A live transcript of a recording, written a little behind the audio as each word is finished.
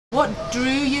What drew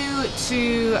you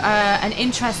to an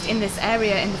interest in this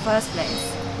area in the first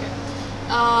place?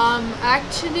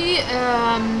 Actually,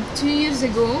 2 years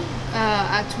ago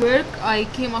at work, I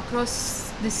came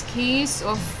across this case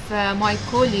of my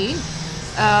colleague.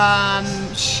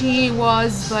 She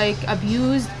was like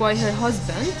abused by her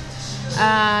husband,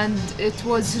 and it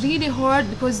was really hard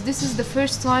because this is the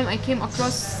first time I came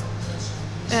across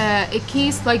a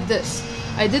case like this.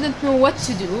 I didn't know what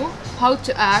to do, how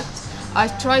to act. I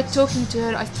tried talking to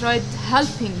her, I tried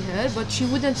helping her, but she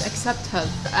wouldn't accept help.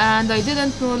 And I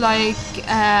didn't know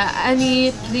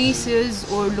any places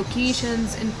or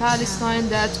locations in Palestine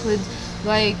that could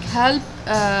help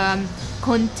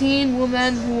contain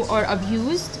women who are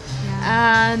abused.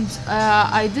 And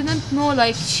I didn't know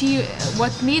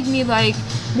what made me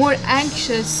more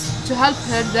anxious to help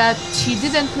her, that she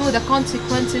didn't know the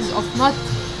consequences of not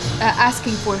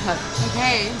asking for help.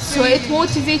 Okay. So it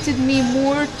motivated me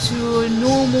more to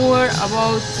know more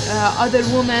about other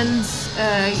women's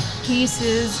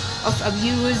cases of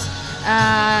abuse,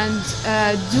 and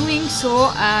doing so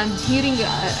and hearing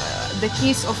the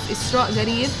case of Isra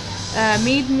Garib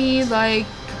made me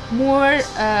more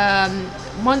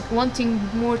wanting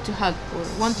more to help, or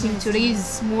wanting to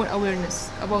raise more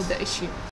awareness about the issue.